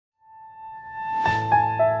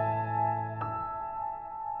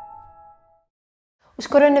Os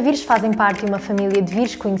coronavírus fazem parte de uma família de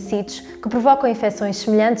vírus conhecidos que provocam infecções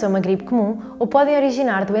semelhantes a uma gripe comum ou podem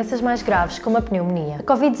originar doenças mais graves, como a pneumonia. A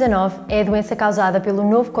COVID-19 é a doença causada pelo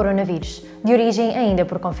novo coronavírus, de origem ainda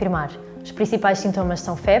por confirmar. Os principais sintomas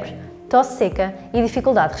são febre, tosse seca e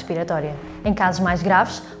dificuldade respiratória. Em casos mais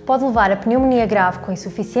graves, pode levar a pneumonia grave com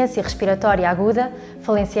insuficiência respiratória aguda,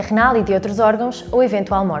 falência renal e de outros órgãos ou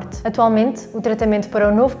eventual morte. Atualmente, o tratamento para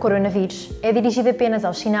o novo coronavírus é dirigido apenas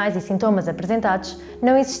aos sinais e sintomas apresentados,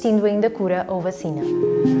 não existindo ainda cura ou vacina.